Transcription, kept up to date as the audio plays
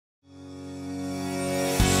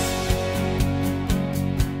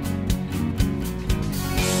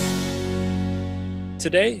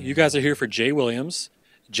Today, you guys are here for Jay Williams.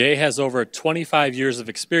 Jay has over 25 years of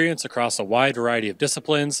experience across a wide variety of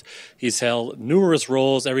disciplines. He's held numerous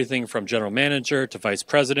roles, everything from general manager to vice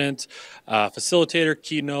president, facilitator,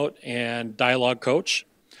 keynote, and dialogue coach.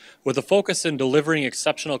 With a focus in delivering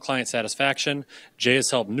exceptional client satisfaction, Jay has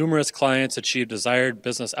helped numerous clients achieve desired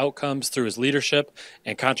business outcomes through his leadership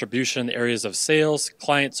and contribution in the areas of sales,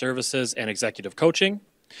 client services, and executive coaching.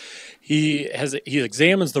 He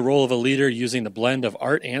examines the role of a leader using the blend of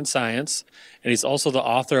art and science, and he's also the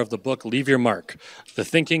author of the book Leave Your Mark: The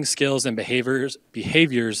Thinking, Skills, and Behaviors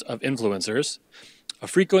of Influencers. A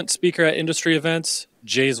frequent speaker at industry events,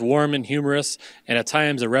 Jay's warm and humorous, and at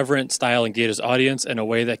times irreverent style engages audience in a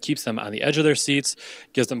way that keeps them on the edge of their seats,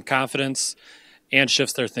 gives them confidence, and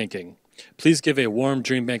shifts their thinking. Please give a warm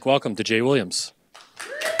DreamBank welcome to Jay Williams.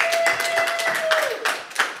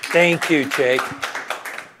 Thank you, Jake.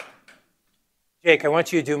 Jake, I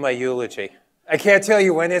want you to do my eulogy. I can't tell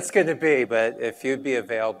you when it's going to be, but if you'd be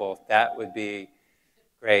available, that would be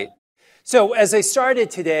great. So as I started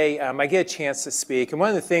today, I get a chance to speak, and one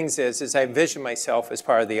of the things is I envision myself as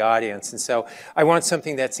part of the audience, and so I want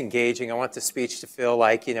something that's engaging. I want the speech to feel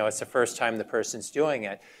like, you know, it's the first time the person's doing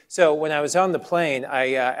it. So when I was on the plane,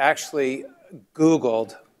 I actually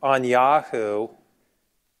Googled on Yahoo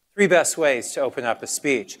 3 best ways to open up a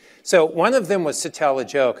speech. So one of them was to tell a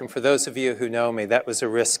joke, and for those of you who know me, that was a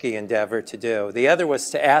risky endeavor to do. The other was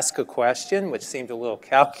to ask a question, which seemed a little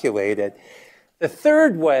calculated. The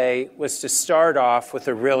third way was to start off with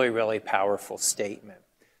a really, really powerful statement.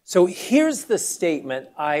 So here's the statement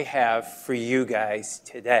I have for you guys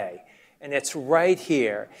today, and it's right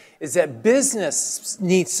here, is that business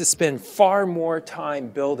needs to spend far more time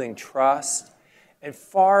building trust and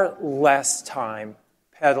far less time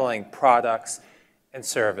peddling products and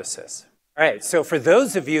services. All right, so for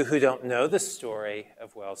those of you who don't know the story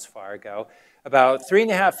of Wells Fargo, about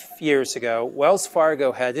 3.5 years ago, Wells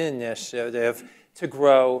Fargo had an initiative to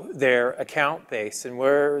grow their account base, and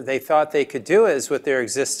where they thought they could do it is with their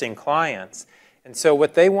existing clients. And so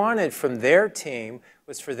what they wanted from their team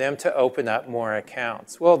was for them to open up more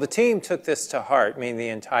accounts. Well, the team took this to heart, meaning the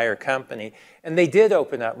entire company, and they did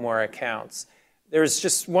open up more accounts. There's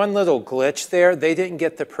just one little glitch there. They didn't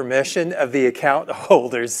get the permission of the account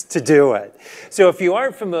holders to do it. So if you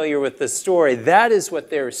aren't familiar with the story, that is what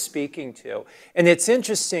they're speaking to. And it's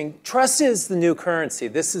interesting. Trust is the new currency.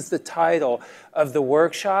 This is the title of the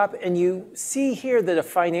workshop. And you see here that a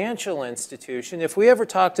financial institution, if we ever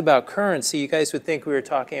talked about currency, you guys would think we were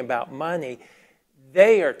talking about money.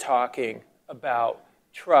 They are talking about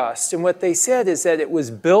trust. And what they said is that it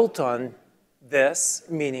was built on this,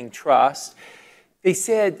 meaning trust. They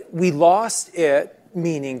said, we lost it,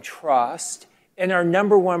 meaning trust, and our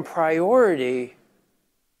number one priority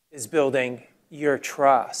is building your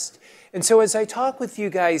trust. And so as I talk with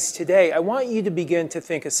you guys today, I want you to begin to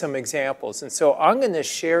think of some examples. And so I'm going to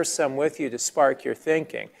share some with you to spark your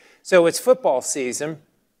thinking. So it's football season,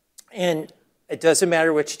 and it doesn't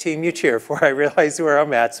matter which team you cheer for. I realize where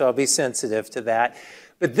I'm at, so I'll be sensitive to that.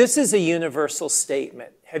 But this is a universal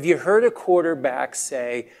statement. Have you heard a quarterback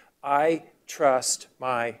say, I trust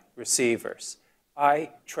my receivers. I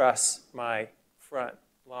trust my front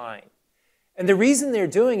line. And the reason they're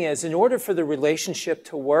doing it is in order for the relationship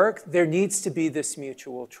to work, there needs to be this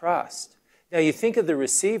mutual trust. Now you think of the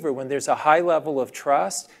receiver, when there's a high level of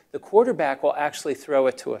trust, the quarterback will actually throw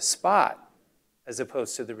it to a spot as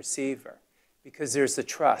opposed to the receiver because there's the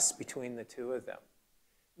trust between the two of them.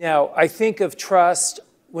 Now I think of trust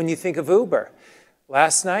when you think of Uber.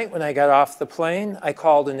 Last night when I got off the plane, I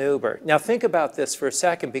called an Uber. Now think about this for a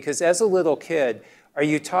second, because as a little kid, are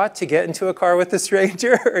you taught to get into a car with a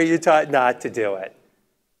stranger, or are you taught not to do it?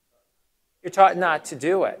 You're taught not to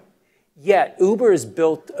do it. Yet Uber has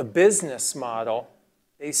built a business model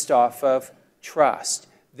based off of trust,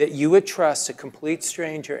 that you would trust a complete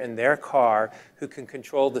stranger in their car who can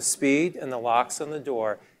control the speed and the locks on the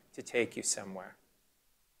door to take you somewhere.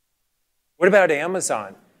 What about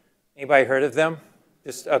Amazon? Anybody heard of them?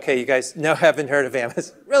 Just, okay, you guys haven't heard of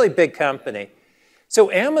Amazon. Really big company. So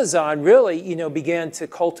Amazon really, began to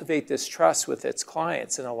cultivate this trust with its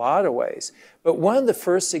clients in a lot of ways. But one of the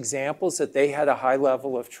first examples that they had a high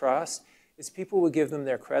level of trust is people would give them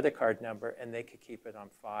their credit card number and they could keep it on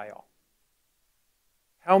file.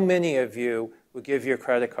 How many of you would give your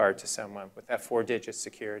credit card to someone with that 4-digit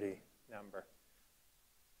security number?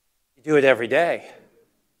 You do it every day.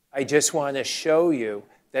 I just want to show you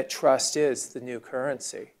that trust is the new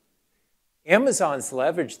currency. Amazon's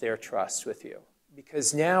leveraged their trust with you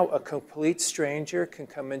because now a complete stranger can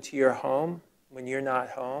come into your home when you're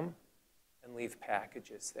not home and leave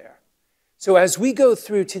packages there. So as we go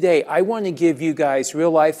through today, I want to give you guys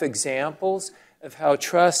real-life examples of how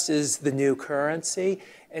trust is the new currency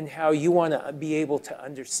and how you want to be able to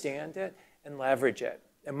understand it and leverage it.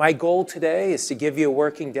 And my goal today is to give you a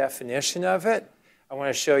working definition of it. I want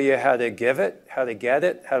to show you how to give it, how to get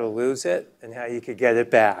it, how to lose it, and how you could get it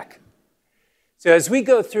back. So as we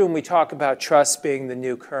go through and we talk about trust being the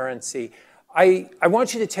new currency, I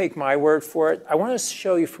want you to take my word for it. I want to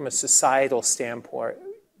show you from a societal standpoint,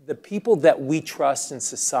 the people that we trust in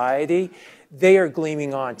society, they are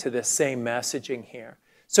gleaming on to the same messaging here.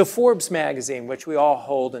 So Forbes magazine, which we all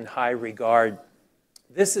hold in high regard,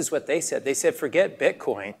 this is what they said. They said, forget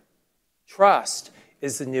Bitcoin. Trust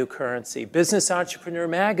is the new currency. Business Entrepreneur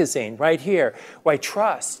magazine, right here, why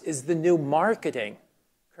trust is the new marketing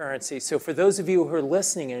currency. So for those of you who are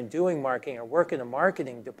listening and doing marketing or work in a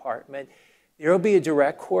marketing department, there will be a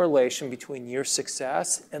direct correlation between your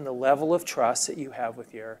success and the level of trust that you have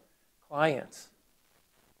with your clients.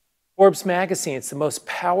 Forbes magazine, it's the most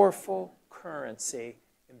powerful currency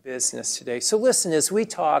in business today. So listen, as we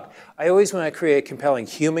talk, I always want to create a compelling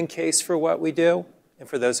human case for what we do. And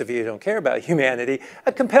for those of you who don't care about humanity,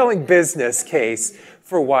 a compelling business case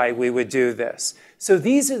for why we would do this. So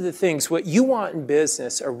these are the things, what you want in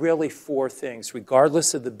business are really 4 things,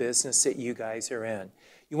 regardless of the business that you guys are in.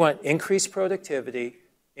 You want increased productivity,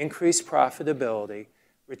 increased profitability,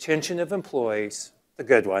 retention of employees, the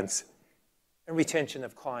good ones, and retention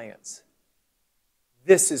of clients.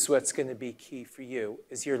 This is what's going to be key for you,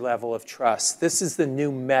 is your level of trust. This is the new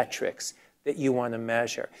metrics that you want to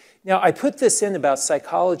measure. Now, I put this in about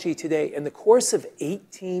psychology today. In the course of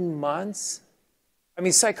 18 months, I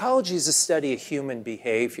mean, psychology is a study of human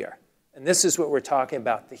behavior. And this is what we're talking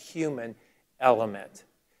about, the human element.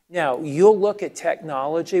 Now, you'll look at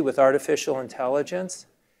technology with artificial intelligence.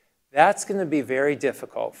 That's going to be very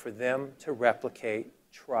difficult for them to replicate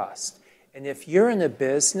trust. And if you're in a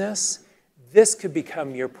business, this could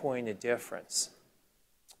become your point of difference.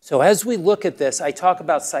 So as we look at this, I talk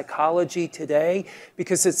about psychology today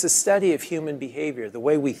because it's a study of human behavior, the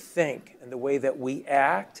way we think and the way that we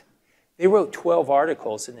act. They wrote 12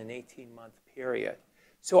 articles in an 18-month period.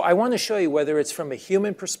 So I want to show you whether it's from a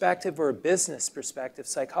human perspective or a business perspective,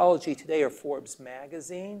 Psychology Today or Forbes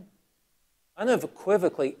magazine,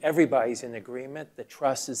 unequivocally everybody's in agreement that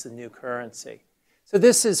trust is the new currency. So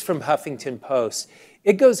this is from Huffington Post.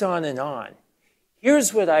 It goes on and on.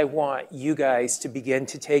 Here's what I want you guys to begin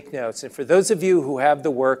to take notes. And for those of you who have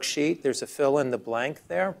the worksheet, there's a fill in the blank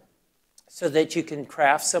there so that you can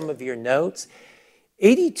craft some of your notes.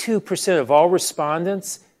 82% of all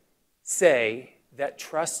respondents say that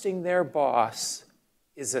trusting their boss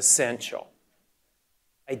is essential.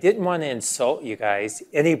 I didn't want to insult you guys,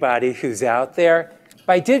 anybody who's out there,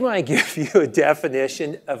 but I did want to give you a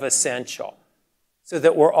definition of essential so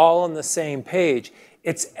that we're all on the same page.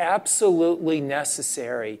 It's absolutely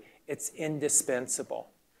necessary. It's indispensable.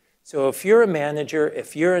 So if you're a manager,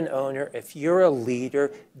 if you're an owner, if you're a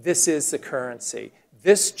leader, this is the currency.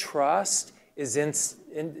 This trust is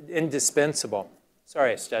indispensable.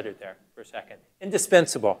 Sorry, I stuttered there for a second.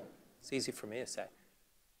 Indispensable. It's easy for me to say.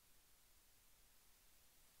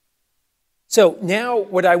 So now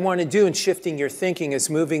what I want to do in shifting your thinking is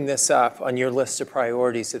moving this up on your list of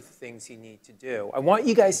priorities of the things you need to do. I want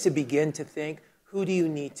you guys to begin to think, who do you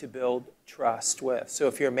need to build trust with? So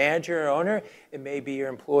if you're a manager or owner, it may be your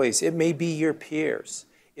employees. It may be your peers.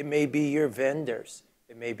 It may be your vendors.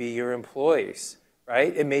 It may be your employees,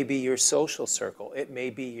 right? It may be your social circle. It may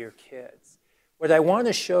be your kids. What I want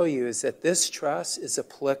to show you is that this trust is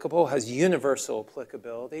applicable, has universal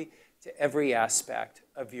applicability to every aspect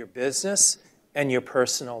of your business and your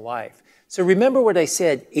personal life. So remember what I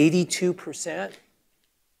said, 82%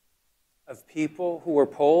 of people who were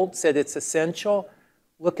polled said it's essential.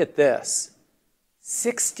 Look at this.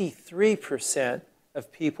 63%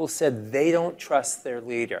 of people said they don't trust their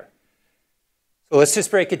leader. So let's just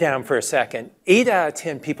break it down for a second. 8 out of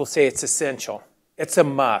 10 people say it's essential. It's a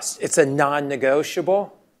must. It's a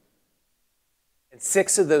non-negotiable. And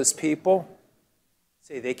 6 of those people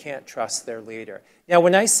say they can't trust their leader. Now,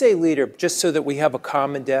 when I say leader, just so that we have a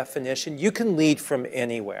common definition, you can lead from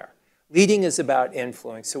anywhere. Leading is about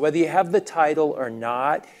influence. So whether you have the title or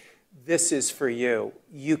not, this is for you.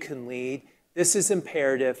 You can lead. This is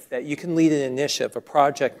imperative that you can lead an initiative, a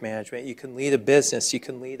project management. You can lead a business. You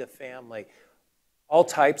can lead a family. All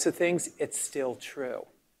types of things, it's still true.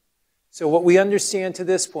 So what we understand to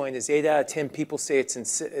this point is 8 out of 10 people say it's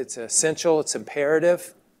essential, it's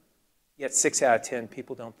imperative, yet 6 out of 10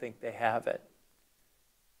 people don't think they have it.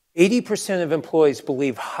 80% of employees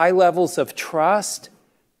believe high levels of trust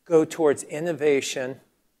go towards innovation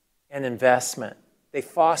and investment. They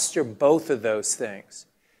foster both of those things.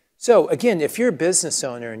 So again, if you're a business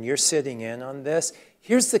owner and you're sitting in on this,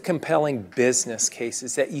 here's the compelling business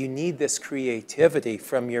cases that you need this creativity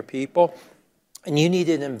from your people, and you need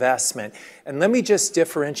an investment. And let me just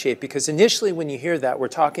differentiate, because initially when you hear that, we're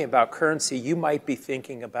talking about currency, you might be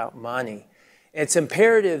thinking about money. And it's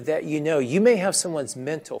imperative that you know you may have someone's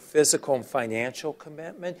mental, physical, and financial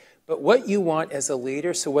commitment, but what you want as a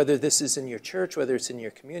leader, so whether this is in your church, whether it's in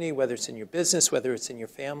your community, whether it's in your business, whether it's in your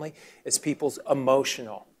family, is people's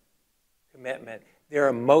emotional commitment, their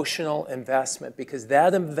emotional investment, because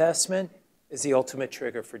that investment is the ultimate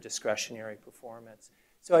trigger for discretionary performance.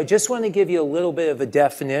 So I just want to give you a little bit of a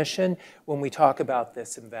definition when we talk about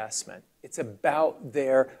this investment. It's about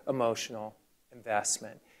their emotional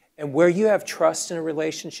investment. And where you have trust in a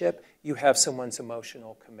relationship, you have someone's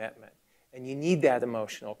emotional commitment. And you need that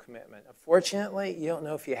emotional commitment. Unfortunately, you don't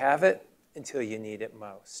know if you have it until you need it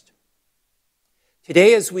most.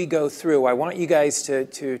 Today, as we go through, I want you guys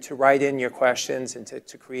to write in your questions and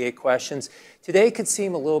to create questions. Today could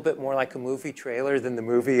seem a little bit more like a movie trailer than the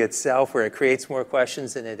movie itself, where it creates more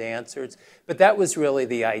questions than it answers. But that was really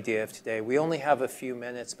the idea of today. We only have a few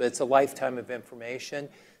minutes, but it's a lifetime of information.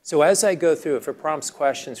 So as I go through, if it prompts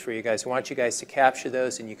questions for you guys, I want you guys to capture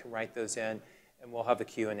those, and you can write those in, and we'll have a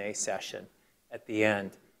Q&A session at the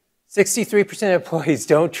end. 63% of employees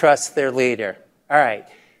don't trust their leader. All right.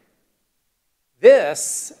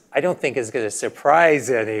 This, I don't think, is going to surprise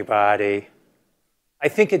anybody. I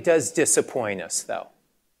think it does disappoint us, though.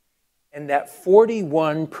 And that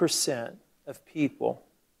 41% of people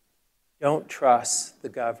don't trust the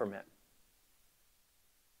government.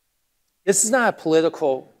 This is not a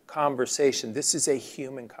political conversation. This is a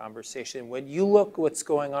human conversation. When you look what's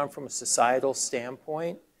going on from a societal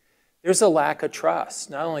standpoint, there's a lack of trust,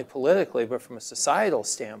 not only politically, but from a societal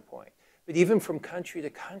standpoint. But even from country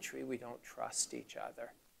to country, we don't trust each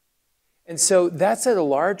other. And so that's at a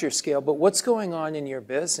larger scale, but what's going on in your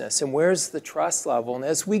business, and where's the trust level? And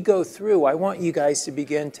as we go through, I want you guys to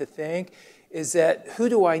begin to think, is that who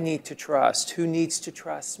do I need to trust? Who needs to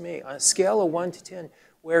trust me? On a scale of 1 to 10,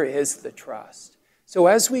 where is the trust? So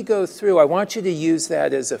as we go through, I want you to use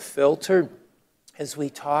that as a filter as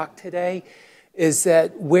we talk today, is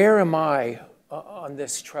that where am I on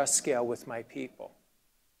this trust scale with my people?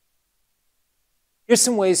 Here's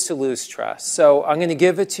some ways to lose trust. So I'm going to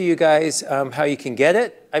give it to you guys how you can get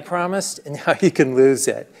it, I promised, and how you can lose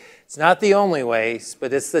it. It's not the only ways,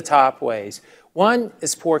 but it's the top ways. 1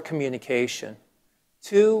 is poor communication.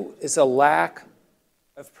 2 is a lack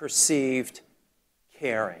of perceived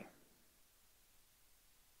caring.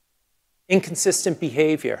 Inconsistent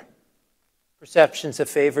behavior, perceptions of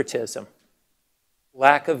favoritism,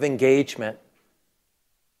 lack of engagement,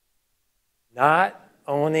 not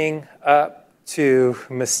owning up to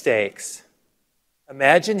mistakes.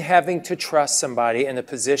 Imagine having to trust somebody in a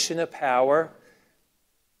position of power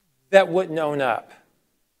that wouldn't own up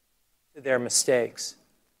to their mistakes.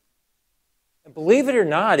 And believe it or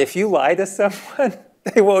not, if you lie to someone,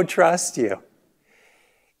 they won't trust you.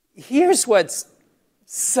 Here's what's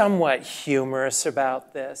somewhat humorous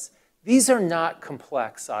about this. These are not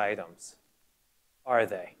complex items, are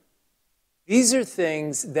they? These are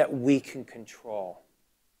things that we can control.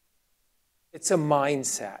 It's a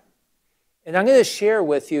mindset. And I'm going to share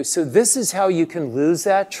with you, so this is how you can lose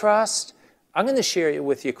that trust. I'm going to share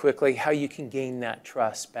with you quickly how you can gain that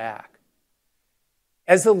trust back.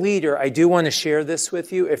 As a leader, I do want to share this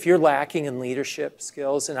with you. If you're lacking in leadership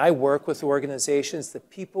skills, and I work with organizations that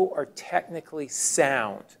people are technically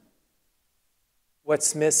sound,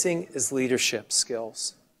 what's missing is leadership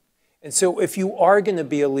skills. And so if you are going to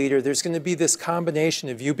be a leader, there's going to be this combination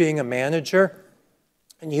of you being a manager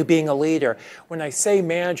and you being a leader. When I say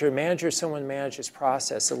manager, manager is someone who manages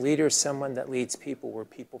process. A leader is someone that leads people where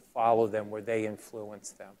people follow them, where they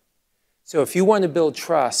influence them. So if you want to build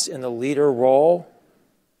trust in the leader role,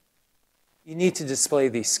 you need to display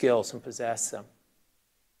these skills and possess them.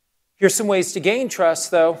 Here's some ways to gain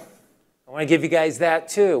trust, though. I want to give you guys that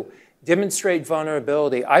too. Demonstrate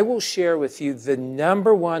vulnerability. I will share with you the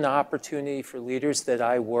number one opportunity for leaders that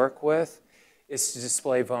I work with is to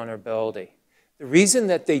display vulnerability. The reason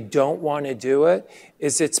that they don't want to do it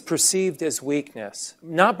is it's perceived as weakness,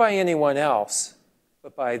 not by anyone else,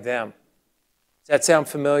 but by them. Does that sound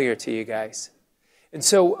familiar to you guys? And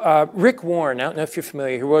so Rick Warren, I don't know if you're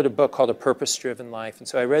familiar, he wrote a book called A Purpose-Driven Life. And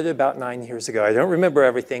so I read it about 9 years ago. I don't remember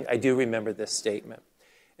everything. I do remember this statement.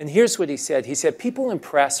 And here's what he said. He said, people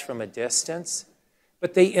impress from a distance,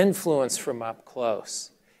 but they influence from up close.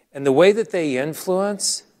 And the way that they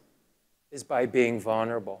influence is by being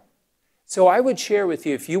vulnerable. So I would share with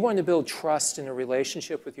you, if you want to build trust in a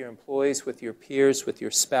relationship with your employees, with your peers, with your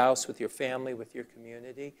spouse, with your family, with your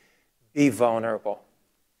community, be vulnerable.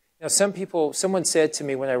 Now, someone said to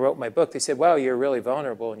me when I wrote my book, they said, wow, you're really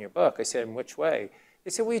vulnerable in your book. I said, in which way?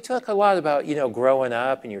 They said, well, you talk a lot about, growing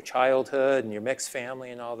up and your childhood and your mixed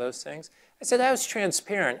family and all those things. I said, I was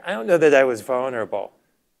transparent. I don't know that I was vulnerable.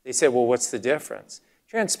 They said, well, what's the difference?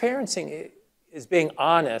 Transparency is being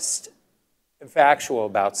honest and factual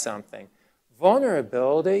about something.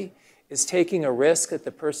 Vulnerability is taking a risk that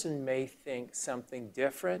the person may think something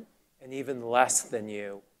different and even less than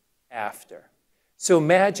you after. So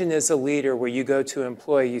imagine as a leader where you go to an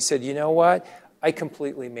employee, you said, you know what? I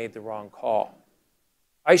completely made the wrong call.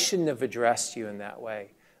 I shouldn't have addressed you in that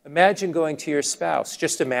way. Imagine going to your spouse.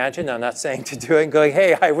 Just imagine, I'm not saying to do it, and going,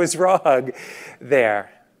 hey, I was wrong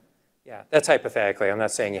there. Yeah, that's hypothetically. I'm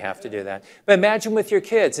not saying you have to do that. But imagine with your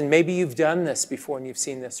kids, and maybe you've done this before and you've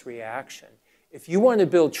seen this reaction. If you want to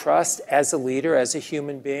build trust as a leader, as a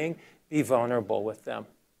human being, be vulnerable with them.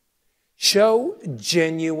 Show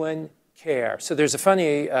genuine care. So there's a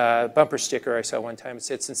funny bumper sticker I saw one time. It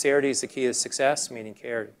said, sincerity is the key to success, meaning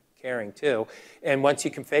caring too. And once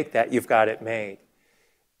you can fake that, you've got it made.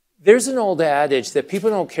 There's an old adage that people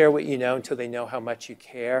don't care what you know until they know how much you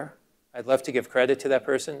care. I'd love to give credit to that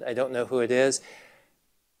person. I don't know who it is.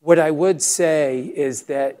 What I would say is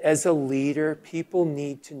that as a leader, people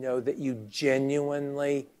need to know that you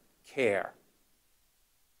genuinely care.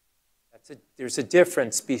 There's a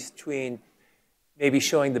difference between maybe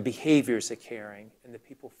showing the behaviors of caring and the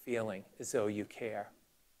people feeling as though you care.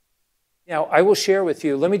 Now, I will share with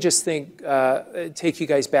you, let me just take you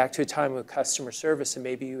guys back to a time of customer service and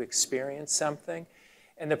maybe you experienced something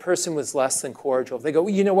and the person was less than cordial. They go,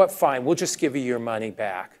 well, you know what, fine, we'll just give you your money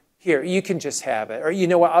back. Here, you can just have it. Or you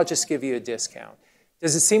know what, I'll just give you a discount.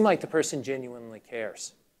 Does it seem like the person genuinely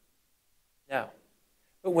cares? No.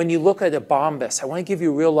 But when you look at a Bombas, I want to give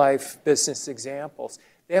you real life business examples.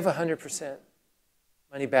 They have a 100%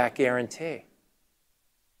 money back guarantee.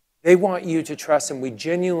 They want you to trust them. We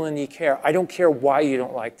genuinely care. I don't care why you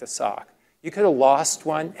don't like the sock. You could have lost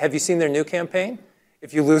one. Have you seen their new campaign?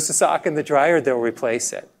 If you lose the sock in the dryer, they'll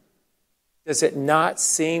replace it. Does it not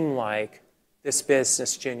seem like this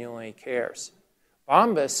business genuinely cares?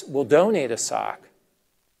 Bombas will donate a sock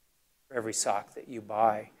for every sock that you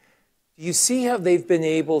buy. Do you see how they've been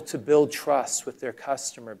able to build trust with their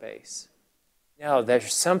customer base? Now,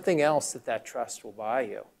 there's something else that trust will buy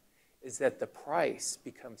you, is that the price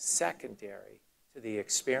becomes secondary to the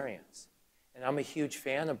experience. And I'm a huge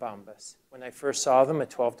fan of Bombas. When I first saw them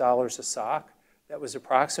at $12 a sock, that was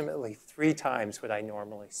approximately 3 times what I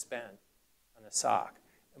normally spend on a sock.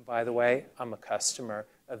 And by the way, I'm a customer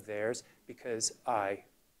of theirs because I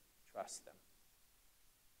trust them.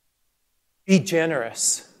 Be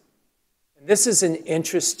generous. And this is an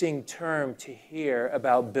interesting term to hear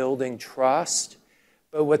about building trust.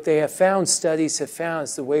 But what they have found, studies have found,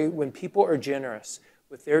 is the way when people are generous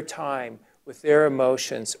with their time, with their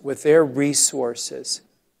emotions, with their resources,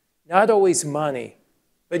 not always money,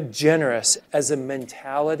 but generous as a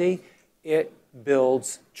mentality, it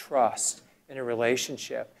builds trust in a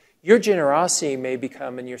relationship. Your generosity may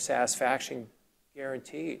become in your satisfaction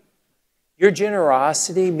guaranteed. Your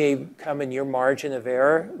generosity may come in your margin of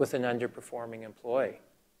error with an underperforming employee.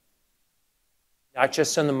 Not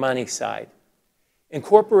just on the money side.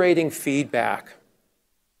 Incorporating feedback.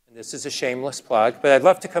 And this is a shameless plug, but I'd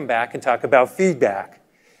love to come back and talk about feedback.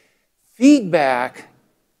 Feedback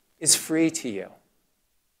is free to you.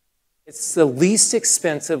 It's the least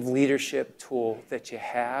expensive leadership tool that you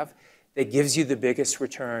have that gives you the biggest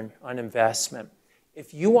return on investment.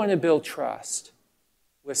 If you want to build trust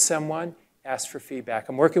with someone, ask for feedback.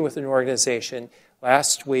 I'm working with an organization.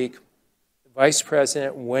 Last week, the vice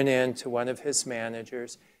president went in to one of his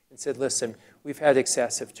managers and said, listen, we've had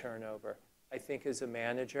excessive turnover. I think as a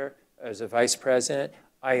manager, as a vice president,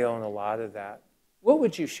 I own a lot of that. What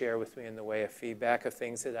would you share with me in the way of feedback of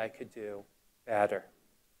things that I could do better?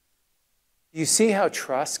 You see how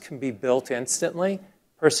trust can be built instantly?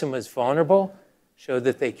 Person was vulnerable, showed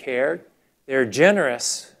that they cared. They're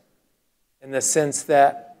generous in the sense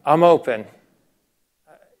that I'm open.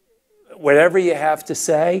 Whatever you have to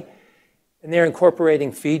say, and they're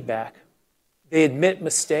incorporating feedback. They admit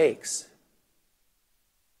mistakes.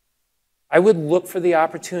 I would look for the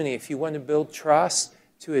opportunity, if you want to build trust,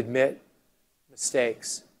 to admit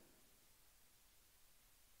mistakes.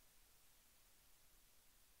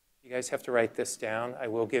 You guys have to write this down. I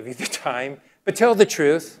will give you the time. But tell the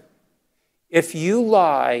truth. If you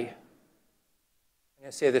lie, I'm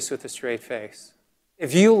going to say this with a straight face.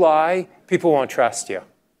 If you lie, people won't trust you.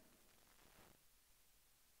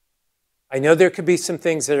 I know there could be some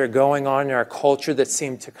things that are going on in our culture that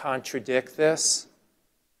seem to contradict this,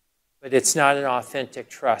 but it's not an authentic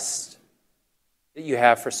trust that you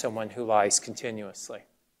have for someone who lies continuously.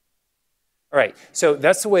 All right, so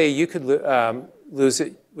that's the way you could lose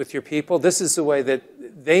it with your people. This is the way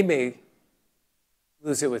that they may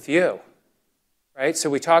lose it with you, right? So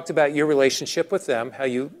we talked about your relationship with them, how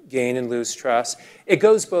you gain and lose trust. It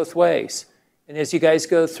goes both ways. And as you guys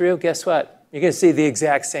go through, guess what? You're going to see the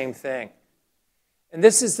exact same thing. And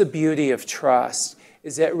this is the beauty of trust,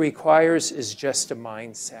 is that requires is just a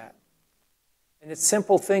mindset. And it's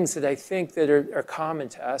simple things that I think that are common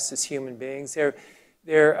to us as human beings. They're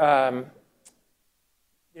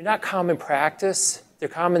not common practice. They're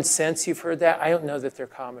common sense. You've heard that. I don't know that they're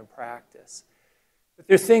common practice. But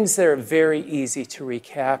they're things that are very easy to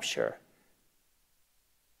recapture.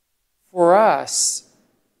 For us,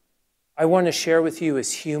 I want to share with you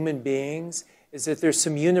as human beings is that there's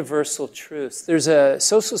some universal truths. There's a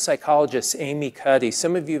social psychologist, Amy Cuddy.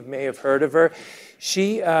 Some of you may have heard of her.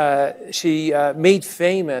 She made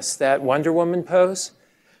famous that Wonder Woman pose.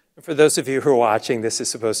 And for those of you who are watching, this is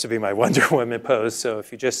supposed to be my Wonder Woman pose, so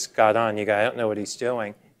if you just got on, I don't know what he's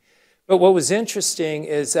doing. But what was interesting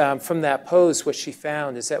is from that pose, what she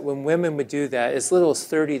found is that when women would do that, as little as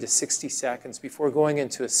 30 to 60 seconds before going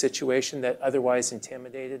into a situation that otherwise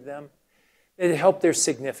intimidated them, it helped their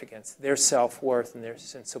significance, their self-worth, and their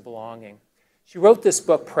sense of belonging. She wrote this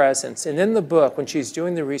book, Presence, and in the book, when she's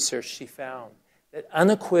doing the research, she found that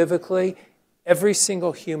unequivocally, every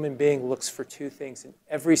single human being looks for two things in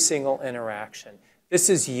every single interaction.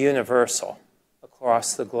 This is universal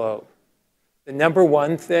across the globe. The number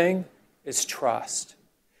one thing is trust.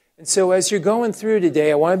 And so as you're going through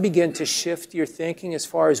today, I want to begin to shift your thinking as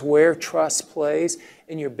far as where trust plays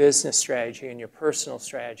in your business strategy, in your personal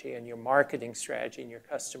strategy, in your marketing strategy, in your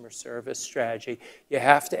customer service strategy. You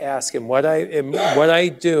have to ask, what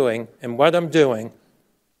I'm doing, am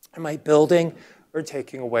I building or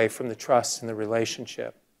taking away from the trust in the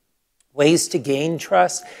relationship? Ways to gain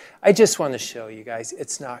trust. I just want to show you guys,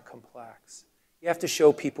 it's not complex. You have to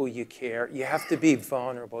show people you care. You have to be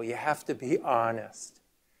vulnerable. You have to be honest.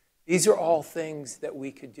 These are all things that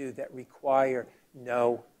we could do that require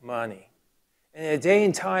no money. And in a day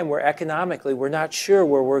and time where economically we're not sure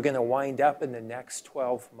where we're going to wind up in the next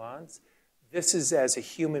 12 months, this is, as a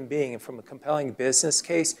human being and from a compelling business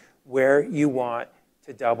case, where you want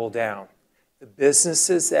to double down. The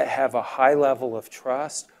businesses that have a high level of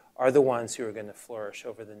trust are the ones who are going to flourish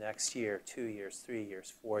over the next year, 2 years, 3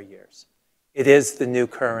 years, 4 years. It is the new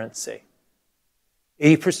currency.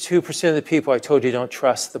 82% of the people I told you don't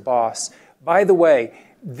trust the boss. By the way,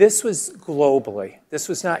 this was globally. This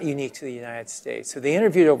was not unique to the United States. So they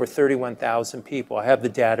interviewed over 31,000 people. I have the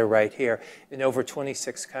data right here in over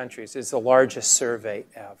 26 countries. It's the largest survey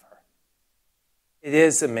ever. It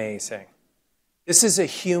is amazing. This is a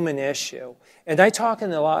human issue. And I talk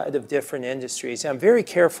in a lot of different industries. I'm very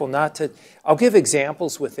careful not to, I'll give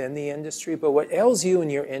examples within the industry, but what ails you in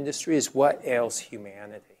your industry is what ails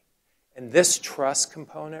humanity. And this trust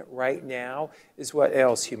component right now is what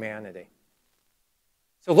ails humanity.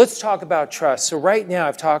 So let's talk about trust. So right now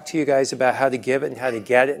I've talked to you guys about how to give it and how to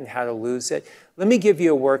get it and how to lose it. Let me give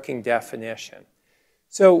you a working definition.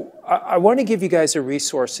 So I want to give you guys a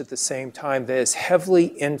resource at the same time that has heavily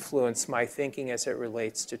influenced my thinking as it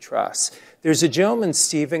relates to trust. There's a gentleman,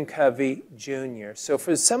 Stephen Covey Jr. So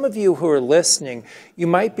for some of you who are listening, you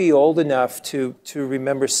might be old enough to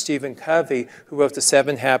remember Stephen Covey, who wrote The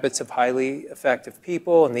 7 Habits of Highly Effective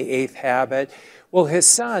People and The 8th Habit. Well, his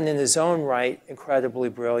son, in his own right, incredibly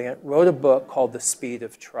brilliant, wrote a book called The Speed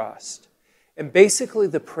of Trust. And basically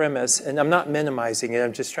the premise, and I'm not minimizing it,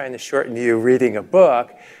 I'm just trying to shorten you reading a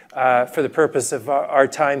book for the purpose of our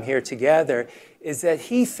time here together, is that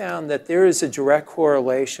he found that there is a direct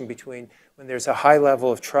correlation between when there's a high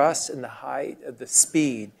level of trust and the height of the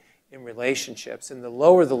speed in relationships. And the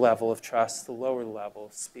lower the level of trust, the lower the level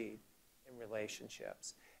of speed in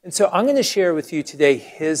relationships. And so I'm going to share with you today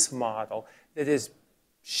his model that has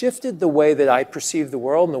shifted the way that I perceive the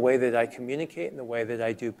world and the way that I communicate and the way that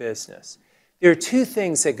I do business. There are two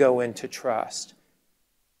things that go into trust: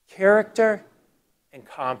 character and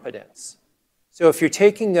competence. So if you're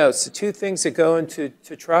taking notes, the two things that go into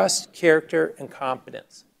trust: character and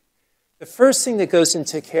competence. The first thing that goes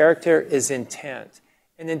into character is intent.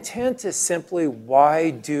 And intent is simply,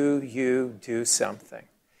 why do you do something?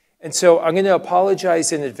 And so I'm going to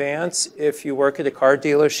apologize in advance if you work at a car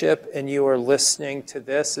dealership and you are listening to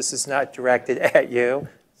this. This is not directed at you,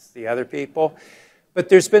 it's the other people. But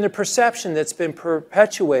there's been a perception that's been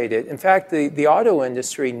perpetuated. In fact, the auto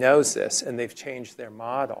industry knows this, and they've changed their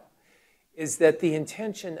model. is that the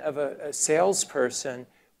intention of a salesperson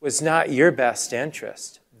was not your best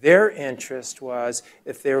interest. Their interest was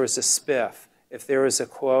if there was a spiff, if there was a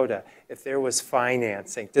quota, if there was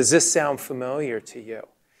financing. Does this sound familiar to you?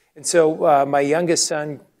 And so my youngest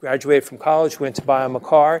son graduated from college, went to buy him a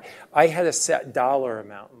car. I had a set dollar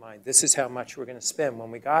amount in mind. This is how much we're going to spend. When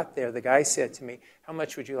we got there, the guy said to me, how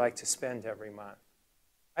much would you like to spend every month?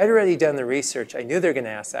 I'd already done the research. I knew they were going to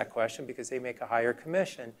ask that question because they make a higher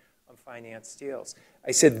commission on finance deals.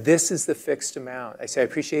 I said, this is the fixed amount. I said, I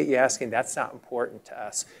appreciate you asking. That's not important to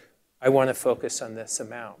us. I want to focus on this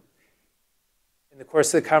amount. In the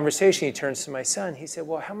course of the conversation, he turns to my son. He said,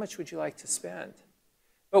 well, how much would you like to spend?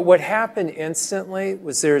 But what happened instantly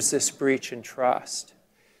was there's this breach in trust.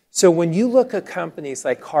 So when you look at companies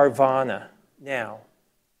like Carvana now,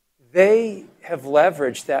 they have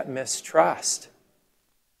leveraged that mistrust.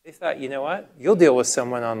 They thought, you know what? You'll deal with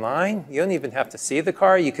someone online. You don't even have to see the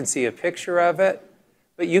car. You can see a picture of it.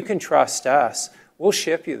 But you can trust us. We'll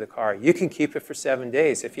ship you the car. You can keep it for 7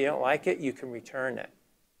 days. If you don't like it, you can return it.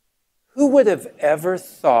 Who would have ever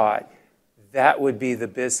thought that would be the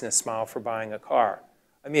business model for buying a car?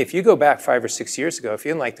 I mean, if you go back 5 or 6 years ago, if you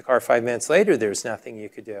didn't like the car 5 minutes later, there's nothing you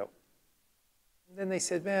could do. And then they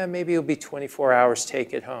said, man, maybe it'll be 24 hours,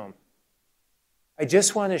 take it home. I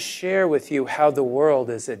just want to share with you how the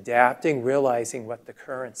world is adapting, realizing what the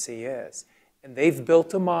currency is. And they've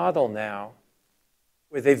built a model now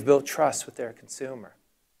where they've built trust with their consumer.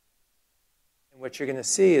 And what you're going to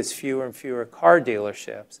see is fewer and fewer car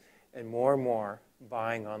dealerships and more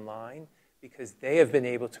buying online because they have been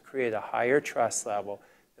able to create a higher trust level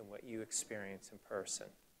than what you experience in person.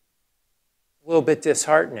 A little bit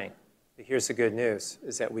disheartening, but here's the good news,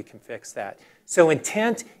 is that we can fix that. So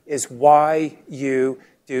intent is why you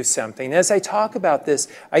do something. As I talk about this,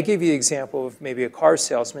 I give you the example of maybe a car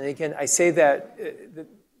salesman. Again, I say that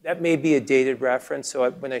that may be a dated reference, so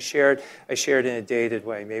when I share it in a dated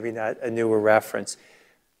way, maybe not a newer reference.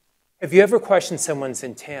 Have you ever questioned someone's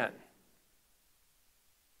intent?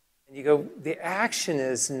 And you go, the action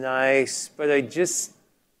is nice, but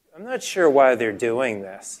I'm not sure why they're doing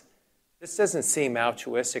this. This doesn't seem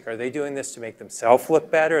altruistic. Are they doing this to make themselves look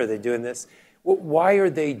better? Are they doing this? Why are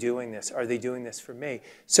they doing this? Are they doing this for me?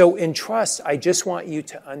 So in trust, I just want you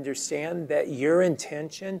to understand that your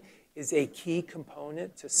intention is a key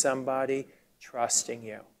component to somebody trusting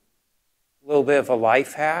you. A little bit of a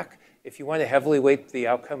life hack. If you want to heavily weight the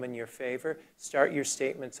outcome in your favor, start your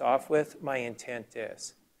statements off with, my intent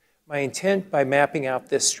is. My intent by mapping out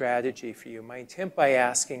this strategy for you, my intent by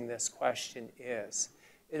asking this question is,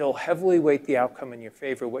 it'll heavily weight the outcome in your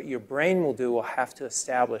favor. What your brain will do will have to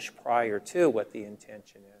establish prior to what the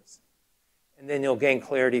intention is. And then you'll gain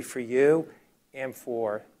clarity for you and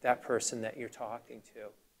for that person that you're talking to.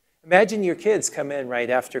 Imagine your kids come in right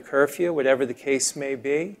after curfew, whatever the case may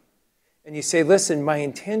be, and you say, listen, my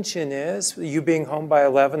intention is, you being home by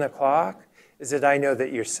 11 o'clock, is that I know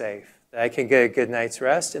that you're safe, that I can get a good night's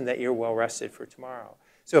rest, and that you're well rested for tomorrow.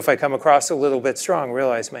 So if I come across a little bit strong,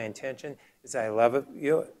 realize my intention is I love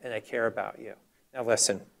you and I care about you. Now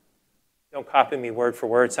listen, don't copy me word for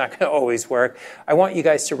word. It's not going to always work. I want you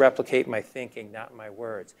guys to replicate my thinking, not my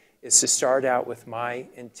words. It's to start out with my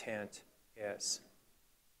intent is.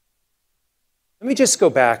 Let me just go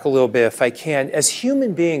back a little bit if I can. As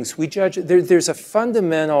human beings, we judge, there's a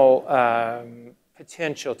fundamental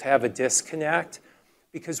potential to have a disconnect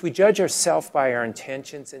because we judge ourselves by our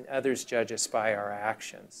intentions and others judge us by our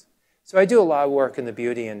actions. So I do a lot of work in the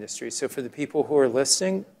beauty industry. So for the people who are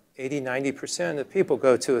listening, 80, 90% of the people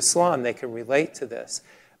go to a salon. They can relate to this.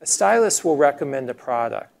 A stylist will recommend a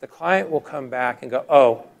product. The client will come back and go,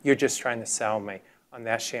 oh, you're just trying to sell me on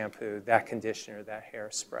that shampoo, that conditioner, that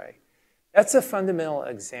hairspray. That's a fundamental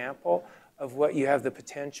example of what you have the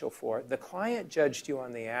potential for. The client judged you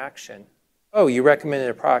on the action. Oh, you recommended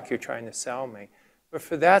a product, you're trying to sell me. But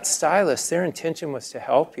for that stylist, their intention was to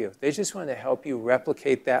help you. They just want to help you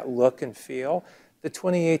replicate that look and feel the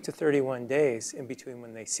 28 to 31 days in between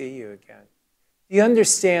when they see you again. Do you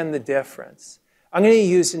understand the difference? I'm going to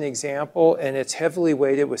use an example, and it's heavily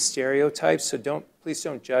weighted with stereotypes, so please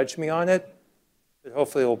don't judge me on it, but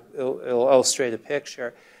hopefully it'll illustrate a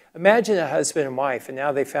picture. Imagine a husband and wife, and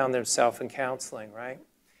now they found themselves in counseling, right?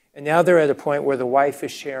 And now they're at a point where the wife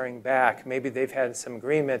is sharing back. Maybe they've had some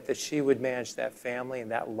agreement that she would manage that family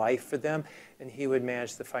and that life for them, and he would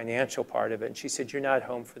manage the financial part of it. And she said, you're not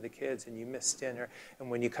home for the kids, and you miss dinner,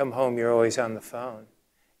 and when you come home, you're always on the phone.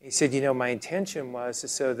 And he said, you know, my intention was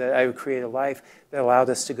so that I would create a life that allowed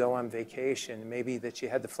us to go on vacation, maybe that you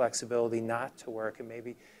had the flexibility not to work, and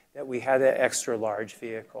maybe that we had an extra large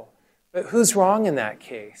vehicle. But who's wrong in that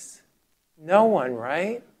case? No one,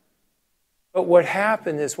 right? But what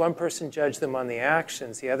happened is one person judged them on the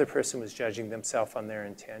actions, the other person was judging themselves on their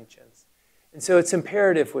intentions. And so it's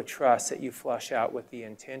imperative with trust that you flush out what the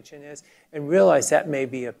intention is and realize that may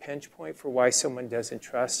be a pinch point for why someone doesn't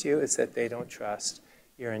trust you, is that they don't trust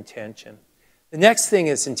your intention. The next thing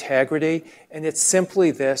is integrity, and it's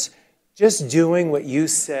simply this: just doing what you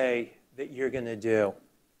say that you're going to do.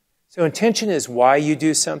 So intention is why you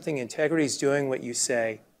do something. Integrity is doing what you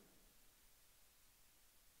say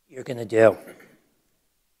you're going to do.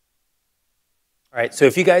 All right, so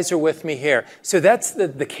if you guys are with me here, so that's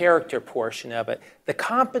the character portion of it. The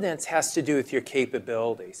competence has to do with your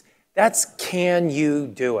capabilities. That's can you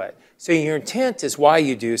do it? So your intent is why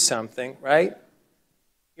you do something, right?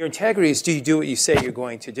 Your integrity is do you do what you say you're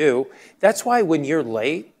going to do? That's why when you're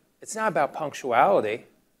late, it's not about punctuality.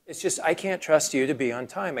 It's just I can't trust you to be on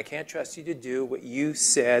time. I can't trust you to do what you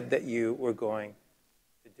said that you were going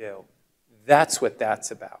to do. That's what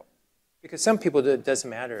that's about. Because some people, it doesn't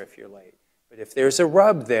matter if you're late. But if there's a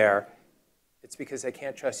rub there, it's because I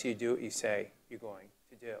can't trust you to do what you say you're going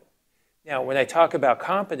to do. Now, when I talk about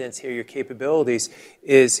competence here, your capabilities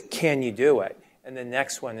is can you do it? And the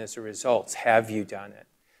next one is the results. Have you done it?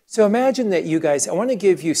 So imagine that you guys, I want to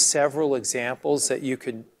give you several examples that you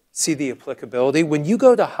could see the applicability. When you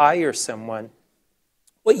go to hire someone,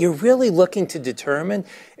 what you're really looking to determine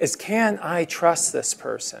is can I trust this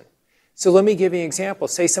person? So let me give you an example.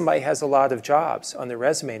 Say somebody has a lot of jobs on their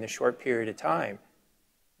resume in a short period of time.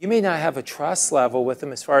 You may not have a trust level with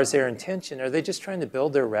them as far as their intention. Are they just trying to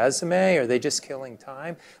build their resume? Are they just killing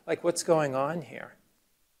time? Like, what's going on here?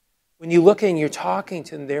 When you look and you're talking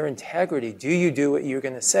to them, their integrity, do you do what you're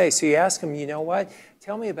going to say? So you ask them, you know what?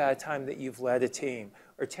 Tell me about a time that you've led a team.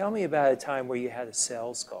 Or tell me about a time where you had a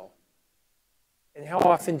sales goal. And how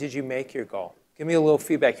often did you make your goal? Give me a little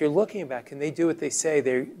feedback. You're looking back. Can they do what they say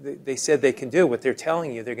they said they can do, what they're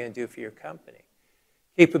telling you they're going to do for your company?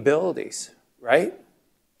 Capabilities, right?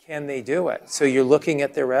 Can they do it? So you're looking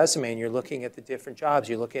at their resume and you're looking at the different jobs.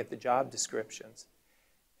 You're looking at the job descriptions.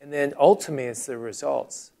 And then ultimately it's the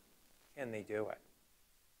results. Can they do it?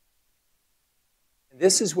 And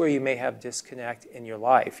this is where you may have disconnect in your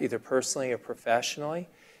life, either personally or professionally,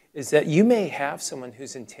 is that you may have someone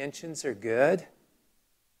whose intentions are good,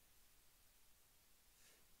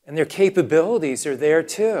 and their capabilities are there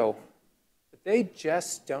too, but they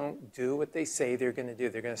just don't do what they say they're going to do.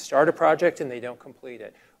 They're going to start a project and they don't complete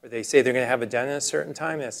it. Or they say they're going to have it done in a certain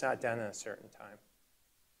time and it's not done in a certain time.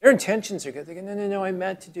 Their intentions are good. They go, no, no, no, I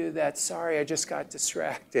meant to do that. Sorry, I just got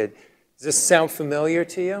distracted. Does this sound familiar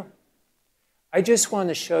to you? I just want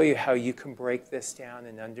to show you how you can break this down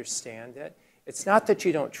and understand it. It's not that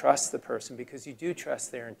you don't trust the person, because you do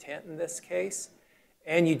trust their intent in this case.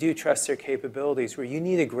 And you do trust their capabilities. Where you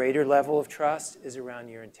need a greater level of trust is around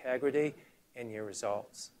your integrity and your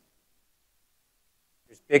results.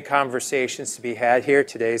 There's big conversations to be had here.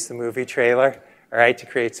 Today's the movie trailer, all right, to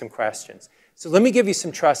create some questions. So let me give you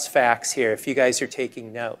some trust facts here if you guys are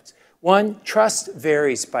taking notes. One, trust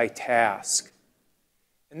varies by task.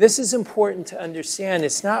 And this is important to understand.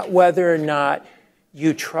 It's not whether or not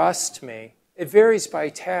you trust me. It varies by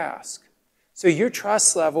task. So your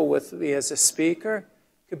trust level with me as a speaker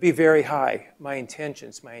could be very high. My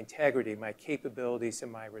intentions, my integrity, my capabilities, and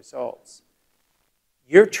my results.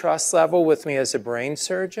 Your trust level with me as a brain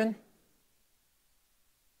surgeon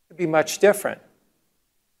could be much different.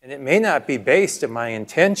 And it may not be based on my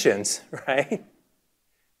intentions, right?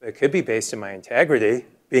 But it could be based on my integrity,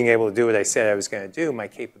 being able to do what I said I was going to do, my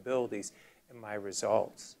capabilities, and my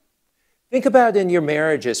results. Think about in your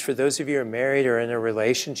marriages, for those of you who are married or in a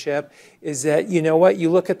relationship, is that, you know what, you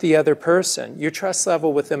look at the other person, your trust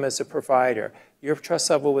level with them as a provider, your trust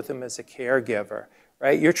level with them as a caregiver,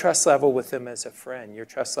 right? Your trust level with them as a friend, your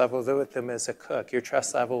trust level with them as a cook, your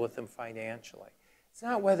trust level with them financially. It's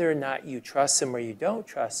not whether or not you trust them or you don't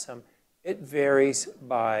trust them, it varies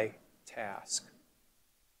by task.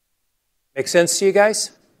 Make sense to you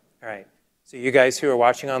guys? All right, so you guys who are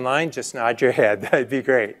watching online, just nod your head, that'd be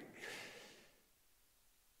great.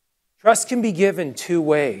 Trust can be given two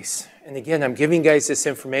ways. And again, I'm giving you guys this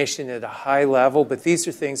information at a high level, but these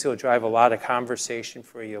are things that will drive a lot of conversation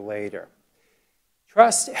for you later.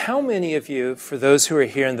 Trust, how many of you, for those who are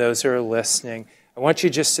here and those who are listening, I want you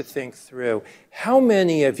just to think through, how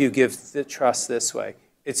many of you give the trust this way?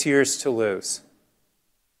 It's yours to lose.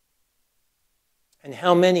 And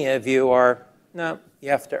how many of you are, no, you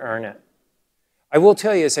have to earn it. I will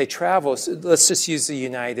tell you as I travel, so let's just use the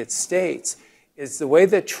United States, is the way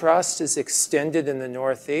that trust is extended in the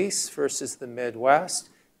Northeast versus the Midwest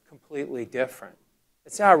completely different.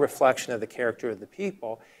 It's not a reflection of the character of the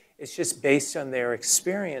people. It's just based on their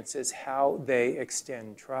experiences, how they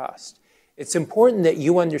extend trust. It's important that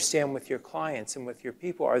you understand with your clients and with your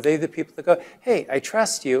people, are they the people that go, hey, I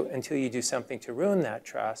trust you until you do something to ruin that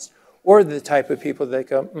trust, or the type of people that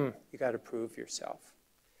go, you got to prove yourself.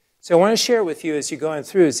 So I want to share with you as you're going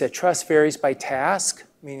through is that trust varies by task,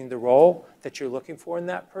 meaning the role that you're looking for in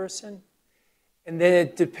that person. And then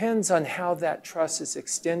it depends on how that trust is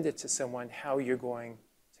extended to someone, how you're going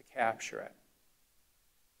to capture it.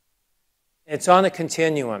 And it's on a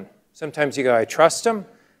continuum. Sometimes you go, I trust them,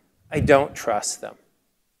 I don't trust them.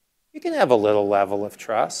 You can have a little level of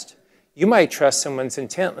trust. You might trust someone's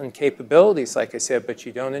intent and capabilities, like I said, but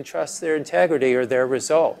you don't entrust their integrity or their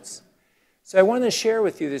results. So I want to share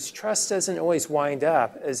with you this trust doesn't always wind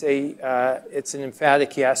up as it's an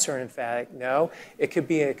emphatic yes or an emphatic no. It could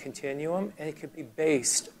be a continuum, and it could be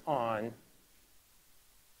based on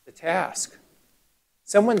the task.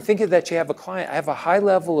 Someone think of that you have a client. I have a high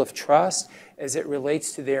level of trust as it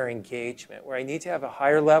relates to their engagement. Where I need to have a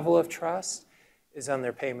higher level of trust is on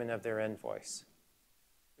their payment of their invoice.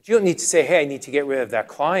 But you don't need to say, hey, I need to get rid of that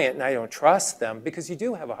client and I don't trust them, because you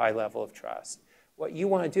do have a high level of trust. What you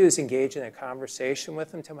want to do is engage in a conversation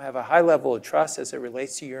with them to have a high level of trust as it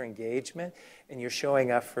relates to your engagement, and you're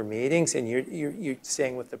showing up for meetings and you're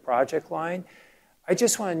staying with the project line. I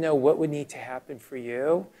just want to know what would need to happen for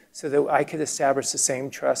you so that I could establish the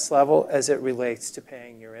same trust level as it relates to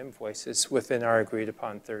paying your invoices within our agreed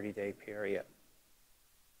upon 30-day period.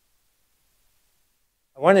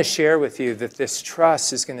 I want to share with you that this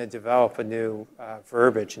trust is going to develop a new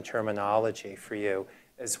verbiage and terminology for you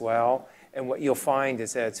as well. And what you'll find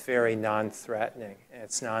is that it's very non-threatening and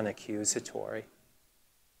it's non-accusatory.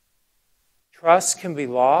 Trust can be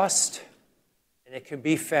lost and it can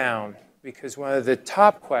be found, because one of the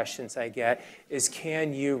top questions I get is,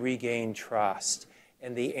 can you regain trust?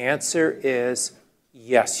 And the answer is,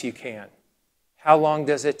 yes, you can. How long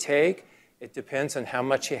does it take? It depends on how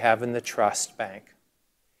much you have in the trust bank.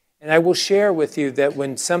 And I will share with you that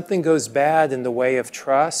when something goes bad in the way of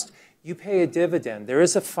trust, you pay a dividend. There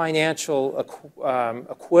is a financial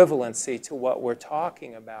equivalency to what we're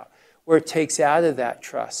talking about, where it takes out of that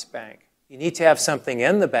trust bank. You need to have something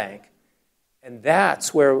in the bank. And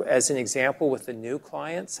that's where, as an example with a new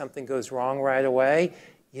client, something goes wrong right away.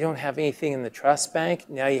 You don't have anything in the trust bank.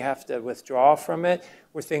 Now you have to withdraw from it,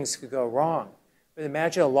 where things could go wrong. But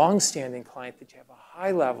imagine a long-standing client that you have a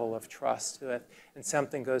high level of trust with, and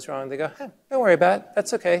something goes wrong. They go, don't worry about it.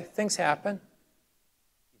 That's okay. Things happen.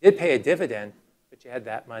 You did pay a dividend, but you had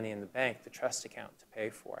that money in the bank, the trust account, to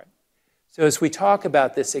pay for it. So as we talk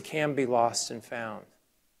about this, it can be lost and found.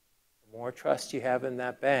 The more trust you have in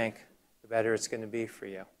that bank, the better it's going to be for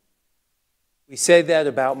you. We say that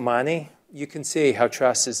about money. You can see how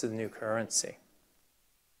trust is the new currency.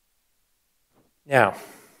 Now,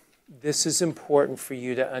 this is important for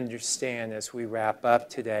you to understand as we wrap up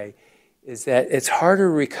today, is that it's harder to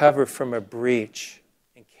recover from a breach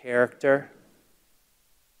in character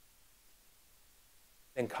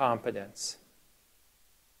than competence.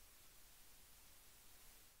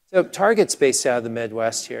 So Target's based out of the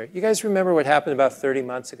Midwest here. You guys remember what happened about 30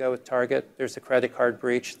 months ago with Target? There's a credit card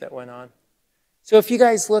breach that went on. So if you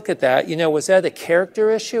guys look at that, was that a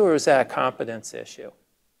character issue or was that a competence issue?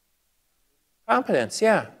 Competence,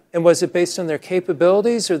 yeah. And was it based on their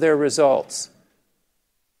capabilities or their results?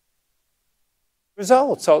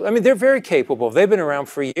 Results. I mean, they're very capable. They've been around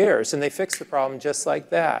for years, and they fixed the problem just like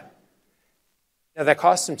that. Now, that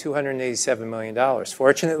cost them $287 million.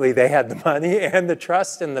 Fortunately, they had the money and the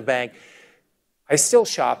trust in the bank. I still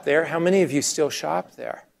shop there. How many of you still shop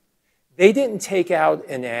there? They didn't take out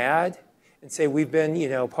an ad and say, we've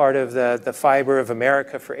been part of the fiber of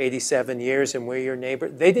America for 87 years, and we're your neighbor.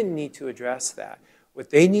 They didn't need to address that. What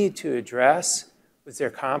they needed to address was their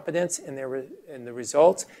competence and the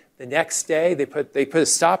results. The next day, they put a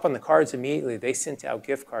stop on the cards immediately. They sent out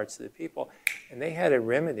gift cards to the people, and they had a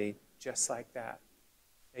remedy just like that.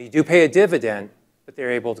 Now, you do pay a dividend, but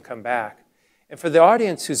they're able to come back. And for the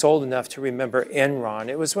audience who's old enough to remember Enron,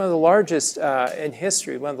 it was one of the largest in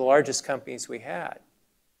history, one of the largest companies we had.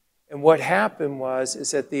 And what happened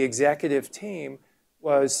is that the executive team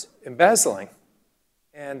was embezzling,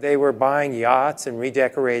 and they were buying yachts and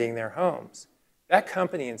redecorating their homes. That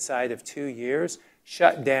company, inside of 2 years,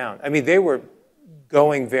 shut down. I mean, they were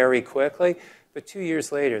going very quickly, but 2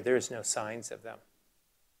 years later, there's no signs of them.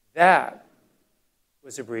 That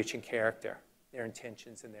was a breach in character, their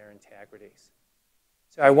intentions and their integrities.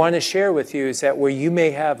 So I want to share with you is that where you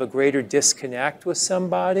may have a greater disconnect with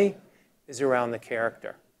somebody is around the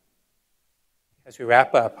character. As we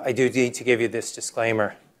wrap up, I do need to give you this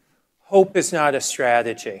disclaimer. Hope is not a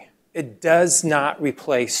strategy. It does not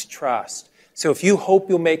replace trust. So if you hope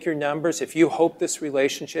you'll make your numbers, if you hope this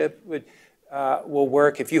relationship would will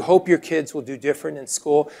work, if you hope your kids will do different in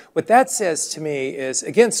school, what that says to me is,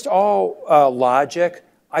 against all logic,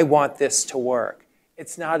 I want this to work.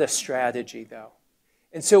 It's not a strategy, though.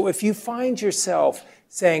 And so if you find yourself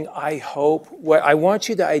saying, I hope, what I want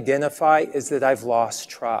you to identify is that I've lost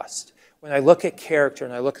trust. When I look at character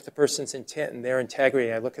and I look at the person's intent and their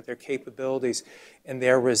integrity, I look at their capabilities and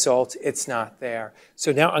their results, it's not there.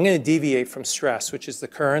 So now I'm going to deviate from stress, which is the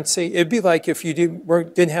currency. It'd be like if you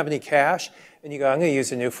didn't have any cash and you go, I'm going to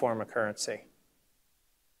use a new form of currency.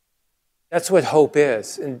 That's what hope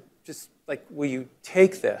is. And just like, will you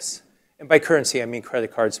take this? And by currency, I mean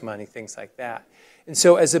credit cards, money, things like that. And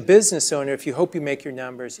so as a business owner, if you hope you make your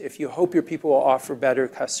numbers, if you hope your people will offer better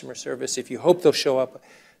customer service, if you hope they'll show up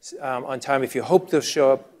on time, if you hope they'll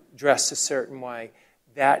show up dressed a certain way,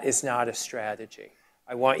 that is not a strategy.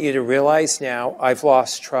 I want you to realize now, I've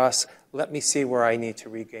lost trust. Let me see where I need to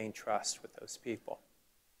regain trust with those people.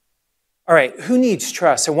 All right, who needs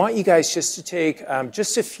trust? I want you guys just to take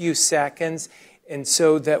just a few seconds, and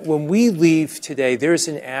so that when we leave today, there's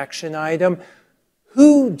an action item.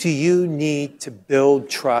 Who do you need to build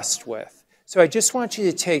trust with? So I just want you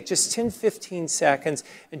to take just 10, 15 seconds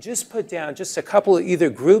and just put down just a couple of either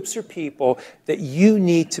groups or people that you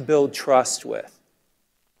need to build trust with.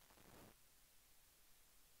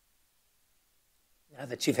 Now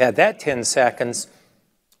that you've had that 10 seconds,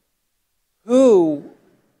 who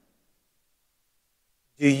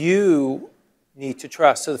do you need to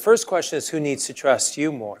trust? So the first question is, who needs to trust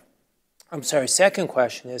you more? I'm sorry, second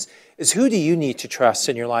question is who do you need to trust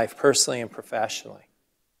in your life, personally and professionally?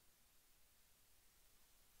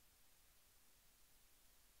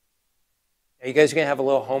 Now, you guys are going to have a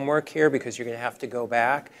little homework here because you're going to have to go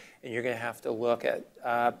back and you're going to have to look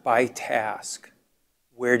at, by task,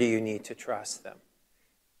 where do you need to trust them?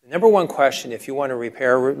 The number one question, if you want to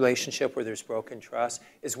repair a relationship where there's broken trust,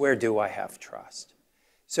 is where do I have trust?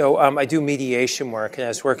 So I do mediation work, and I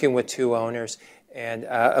was working with two owners and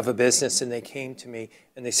of a business, and they came to me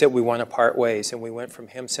and they said, we want to part ways. And we went from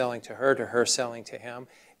him selling to her selling to him.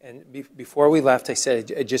 And before we left, I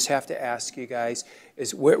said, I just have to ask you guys,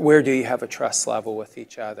 is where do you have a trust level with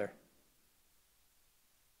each other?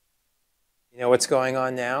 You know what's going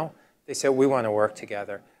on now? They said, we want to work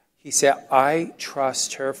together. He said, I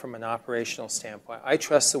trust her from an operational standpoint. I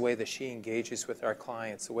trust the way that she engages with our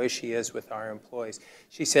clients, the way she is with our employees.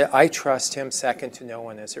 She said, I trust him second to no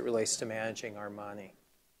one as it relates to managing our money.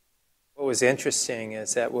 What was interesting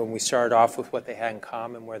is that when we started off with what they had in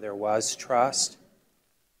common, where there was trust,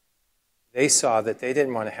 they saw that they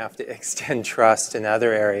didn't want to have to extend trust in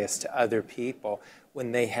other areas to other people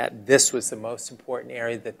when they had, this was the most important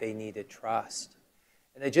area that they needed trust.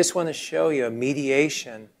 And I just want to show you a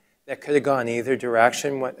mediation that could have gone either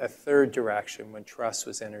direction, went a third direction when trust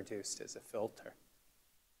was introduced as a filter.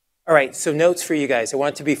 All right, so notes for you guys. I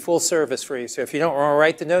want it to be full service for you. So if you don't want to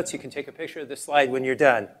write the notes, you can take a picture of the slide when you're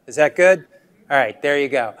done. Is that good? All right, there you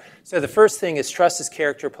go. So the first thing is trust is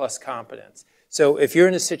character plus competence. So if you're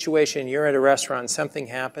in a situation, you're at a restaurant, and something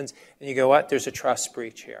happens, and you go, what? There's a trust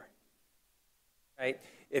breach here. Right?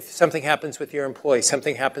 If something happens with your employee,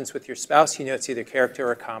 something happens with your spouse, you know it's either character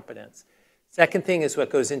or competence. Second thing is what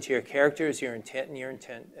goes into your character is your intent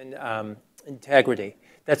and integrity.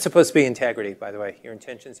 That's supposed to be integrity, by the way, your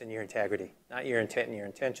intentions and your integrity, not your intent and your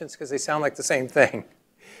intentions, because they sound like the same thing.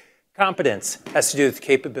 Competence has to do with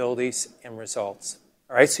capabilities and results.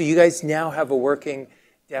 All right, so you guys now have a working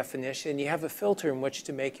definition. You have a filter in which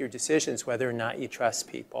to make your decisions whether or not you trust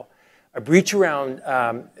people. A breach around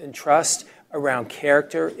and trust around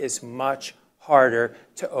character is much harder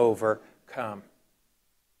to overcome.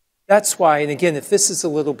 That's why, and again, if this is a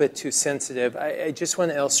little bit too sensitive, I just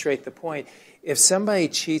want to illustrate the point. If somebody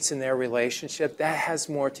cheats in their relationship, that has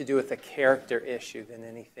more to do with a character issue than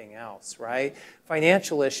anything else, right?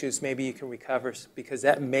 Financial issues, maybe you can recover because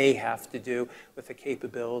that may have to do with a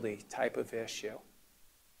capability type of issue.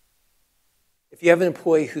 If you have an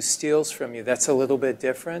employee who steals from you, that's a little bit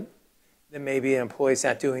different than maybe an employee's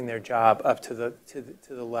not doing their job up to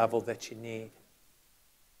the level that you need.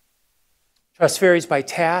 Trust varies by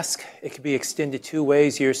task. It can be extended 2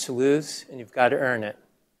 ways, years to lose, and you've got to earn it.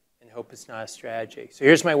 And hope is not a strategy. So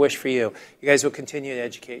here's my wish for you. You guys will continue to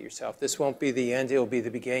educate yourself. This won't be the end. It will be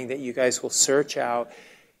the beginning that you guys will search out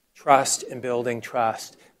trust and building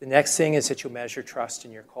trust. The next thing is that you'll measure trust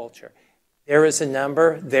in your culture. There is a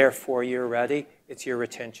number, therefore you're ready. It's your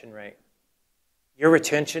retention rate. Your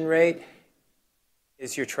retention rate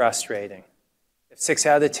is your trust rating. If 6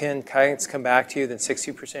 out of 10 clients come back to you, then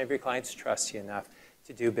 60% of your clients trust you enough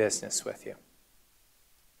to do business with you.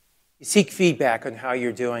 You seek feedback on how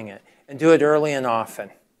you're doing it, and do it early and often.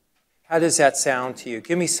 How does that sound to you?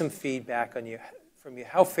 Give me some feedback from you.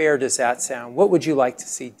 How fair does that sound? What would you like to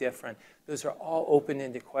see different? Those are all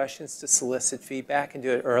open-ended questions to solicit feedback, and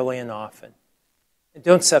do it early and often. And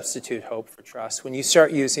don't substitute hope for trust. When you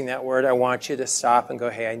start using that word, I want you to stop and go,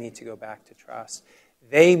 hey, I need to go back to trust.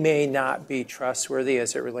 They may not be trustworthy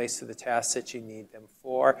as it relates to the tasks that you need them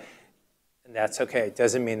for, and that's okay. It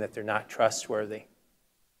doesn't mean that they're not trustworthy.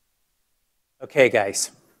 Okay,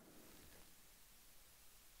 guys.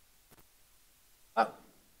 Oh,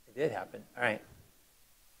 it did happen. All right.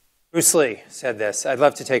 Bruce Lee said this. I'd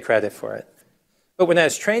love to take credit for it. But when I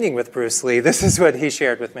was training with Bruce Lee, this is what he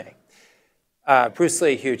shared with me. Bruce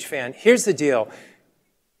Lee, huge fan. Here's the deal.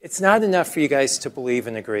 It's not enough for you guys to believe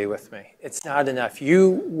and agree with me. It's not enough.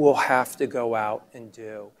 You will have to go out and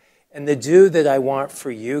do. And the do that I want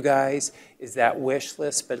for you guys is that wish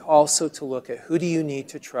list, but also to look at who do you need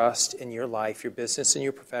to trust in your life, your business and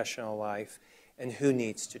your professional life, and who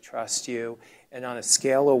needs to trust you. And on a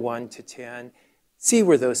scale of 1 to 10, see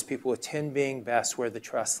where those people, with 10 being best, where the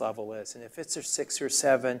trust level is. And if it's a 6 or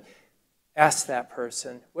 7, ask that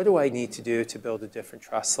person, what do I need to do to build a different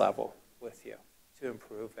trust level with you to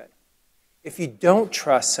improve it? If you don't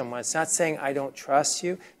trust someone, it's not saying I don't trust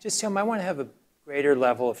you. Just tell them I want to have a greater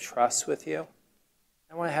level of trust with you.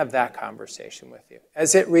 I want to have that conversation with you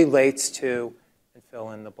as it relates to, and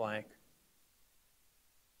fill in the blank.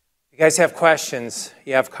 You guys have questions,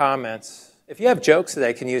 you have comments. If you have jokes that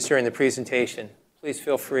I can use during the presentation, please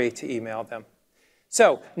feel free to email them.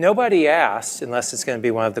 So nobody asked, unless it's going to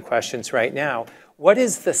be one of the questions right now, what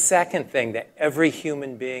is the second thing that every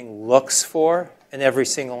human being looks for in every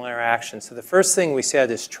single interaction? So the first thing we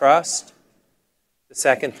said is trust. The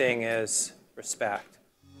second thing is respect.